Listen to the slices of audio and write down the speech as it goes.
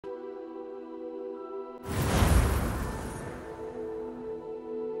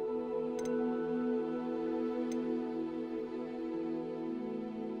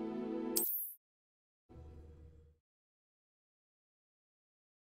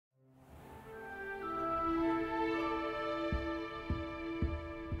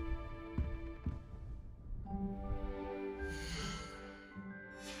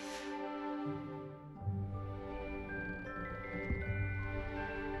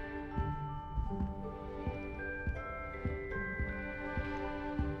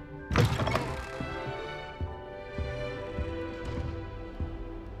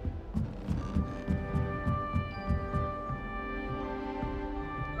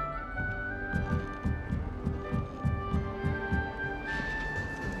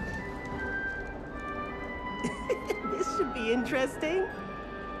be interesting?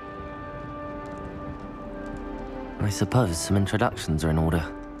 I suppose some introductions are in order.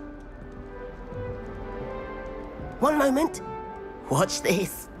 One moment. Watch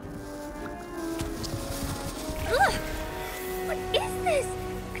this. Ugh! What is this?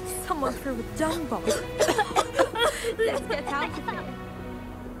 Someone threw a dung bomb. Let's get out of here.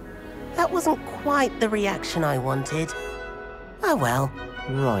 That wasn't quite the reaction I wanted. Oh well.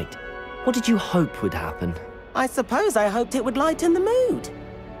 Right. What did you hope would happen? I suppose I hoped it would lighten the mood.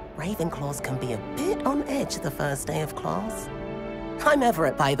 Ravenclaws can be a bit on edge the first day of class. I'm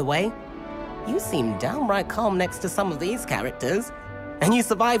Everett, by the way. You seem downright calm next to some of these characters. And you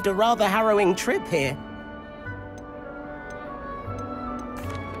survived a rather harrowing trip here.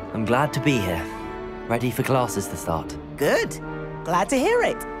 I'm glad to be here. Ready for classes to start. Good. Glad to hear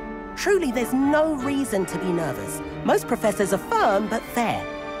it. Truly, there's no reason to be nervous. Most professors are firm but fair.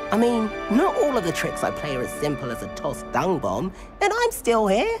 I mean, not all of the tricks I play are as simple as a tossed dung bomb, and I'm still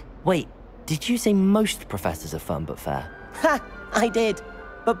here. Wait, did you say most professors are fun but fair? Ha! I did.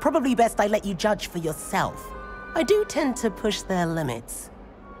 But probably best I let you judge for yourself. I do tend to push their limits.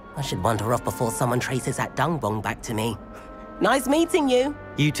 I should wander off before someone traces that dung bomb back to me. Nice meeting you.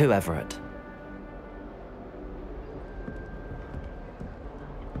 You too, Everett.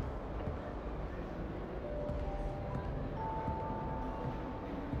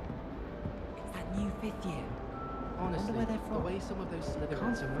 It's that new fifth year. Honestly, where they're the from. way some of those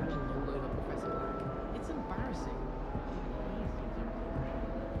Slytherins are falling all over Professor Black, it's embarrassing.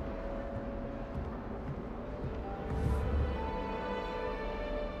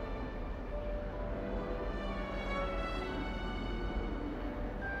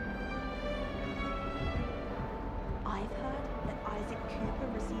 I've heard that Isaac Cooper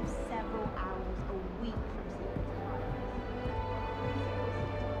receives several hours a week from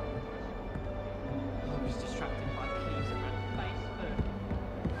I was distracted by keys and Facebook.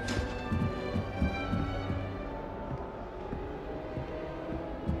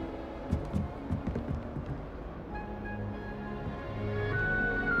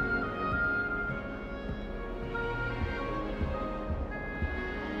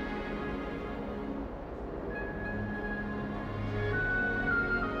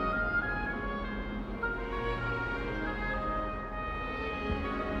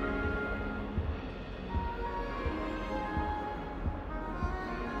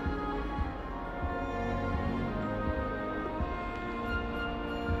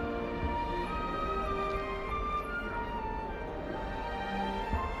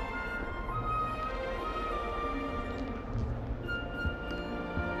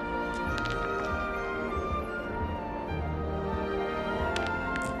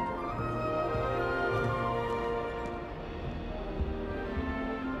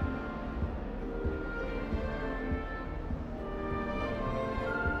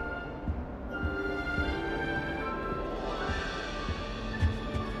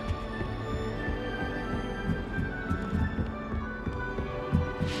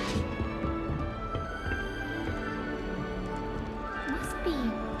 Must be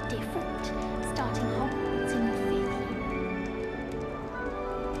different, starting Hogwarts in the 5th year.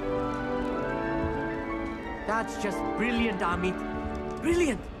 That's just brilliant, Amit.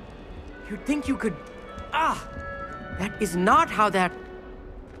 Brilliant. You'd think you could... Ah! That is not how that...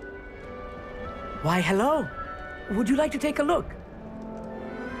 Why, hello. Would you like to take a look?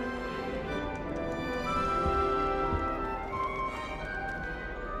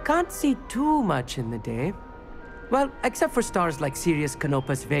 Can't see too much in the day. Well, except for stars like Sirius,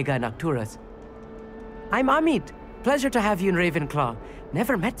 Canopus, Vega, and Arcturus. I'm Amit. Pleasure to have you in Ravenclaw.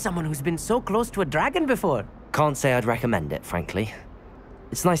 Never met someone who's been so close to a dragon before. Can't say I'd recommend it, frankly.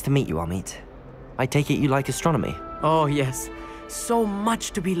 It's nice to meet you, Amit. I take it you like astronomy? Oh, yes. So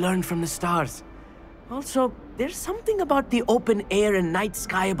much to be learned from the stars. Also, there's something about the open air and night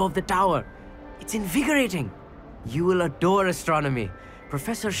sky above the tower. It's invigorating. You will adore astronomy.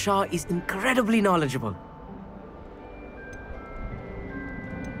 Professor Shaw is incredibly knowledgeable.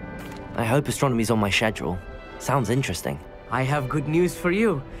 I hope astronomy's on my schedule. Sounds interesting. I have good news for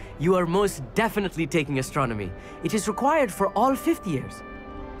you. You are most definitely taking astronomy. It is required for all 5th years.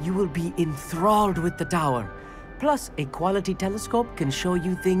 You will be enthralled with the tower. Plus, a quality telescope can show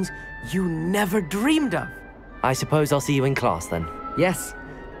you things you never dreamed of. I suppose I'll see you in class then. Yes.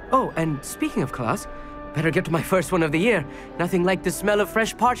 Oh, and speaking of class, better get to my first one of the year. Nothing like the smell of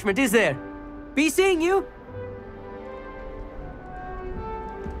fresh parchment, is there? Be seeing you!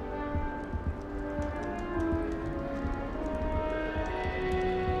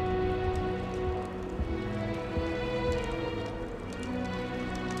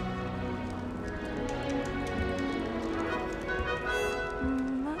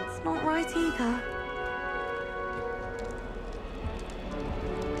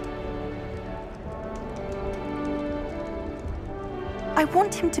 I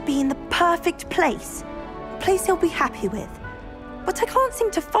want him to be in the perfect place. A place he'll be happy with. But I can't seem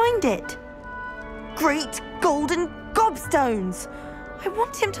to find it. Great golden gobstones! I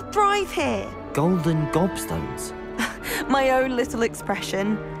want him to thrive here. Golden gobstones? My own little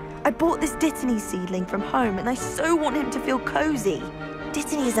expression. I bought this Dittany seedling from home and I so want him to feel cozy.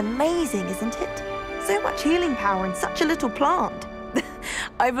 Dittany is amazing, isn't it? So much healing power in such a little plant.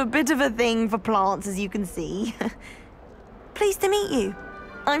 I've a bit of a thing for plants, as you can see. Pleased to meet you.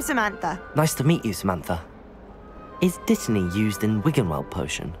 I'm Samantha. Nice to meet you, Samantha. Is Dittany used in Wiggenweld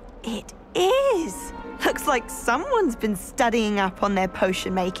potion? It is. Looks like someone's been studying up on their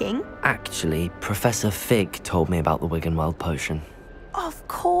potion making. Actually, Professor Fig told me about the Wiggenweld potion. Of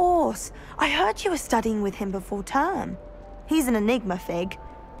course. I heard you were studying with him before term. He's an enigma, Fig.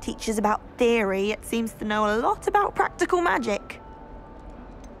 Teaches about theory, yet seems to know a lot about practical magic.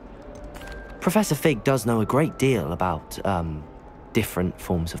 Professor Fig does know a great deal about, different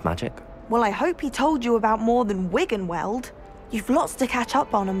forms of magic. Well, I hope he told you about more than Wiggenweld. You've lots to catch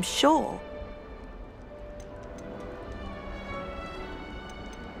up on, I'm sure.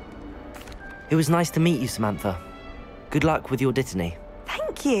 It was nice to meet you, Samantha. Good luck with your Dittany.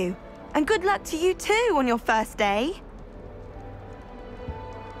 Thank you. And good luck to you too on your first day.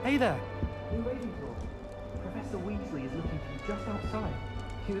 Hey there! In Ravenclaw. Professor Weasley is looking for you just outside.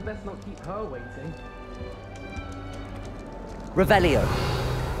 You had best not keep her waiting. Revelio.